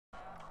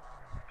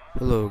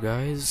Hello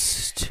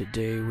guys,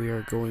 today we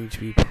are going to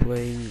be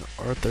playing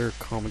Arthur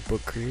Comic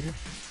Book Creator.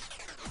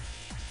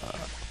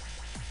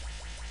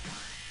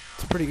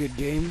 It's a pretty good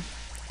game.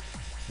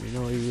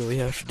 All you really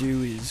have to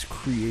do is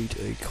create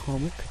a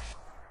comic,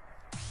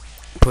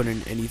 put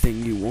in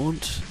anything you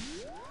want,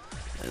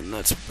 and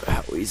that's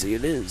how easy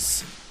it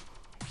is.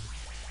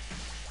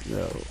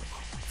 Now,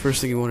 first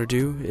thing you want to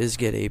do is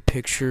get a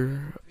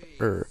picture,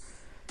 or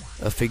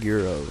a figure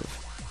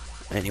of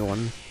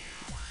anyone.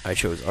 I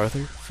chose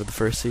Arthur for the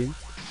first scene.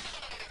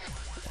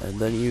 And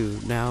then you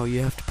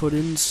have to put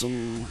in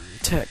some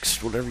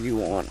text, whatever you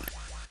want.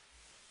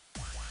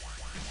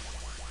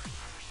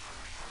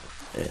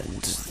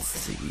 And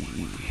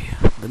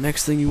the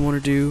next thing you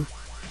want to do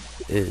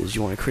is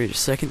you want to create a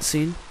second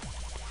scene.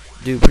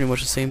 Do pretty much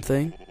the same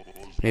thing.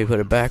 Maybe put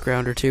a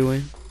background or two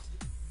in.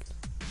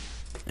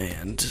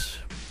 And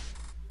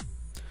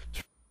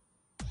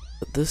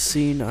this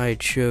scene I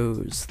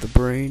chose the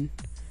brain,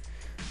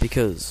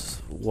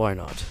 because why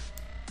not?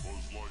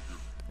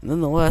 And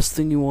then the last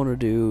thing you want to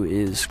do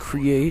is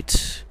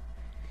create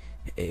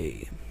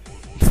a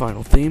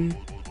final theme,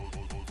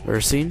 or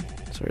scene,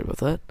 sorry about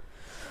that.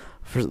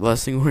 The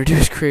last thing you want to do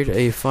is create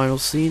a final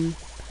scene,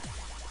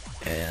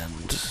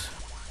 and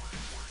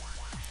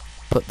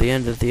put the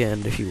end at the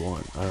end if you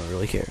want, I don't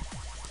really care.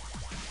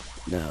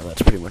 Now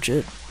that's pretty much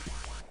it.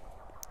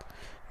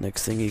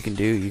 Next thing you can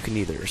do, you can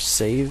either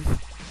save,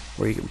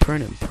 or you can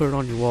print it and put it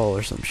on your wall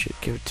or some shit,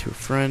 give it to a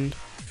friend,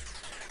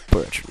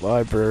 put it at your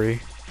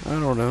library, I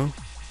don't know.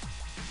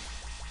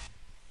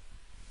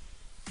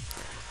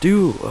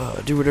 Do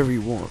whatever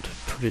you want.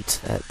 You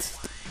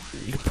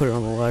can put it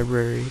on the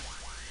library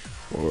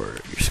or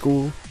your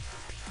school.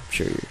 I'm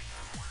sure your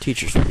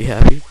teachers would be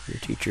happy. Your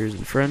teachers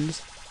and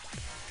friends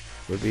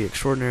would be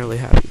extraordinarily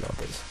happy about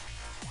this.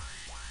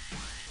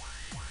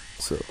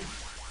 So,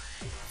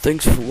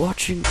 thanks for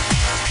watching.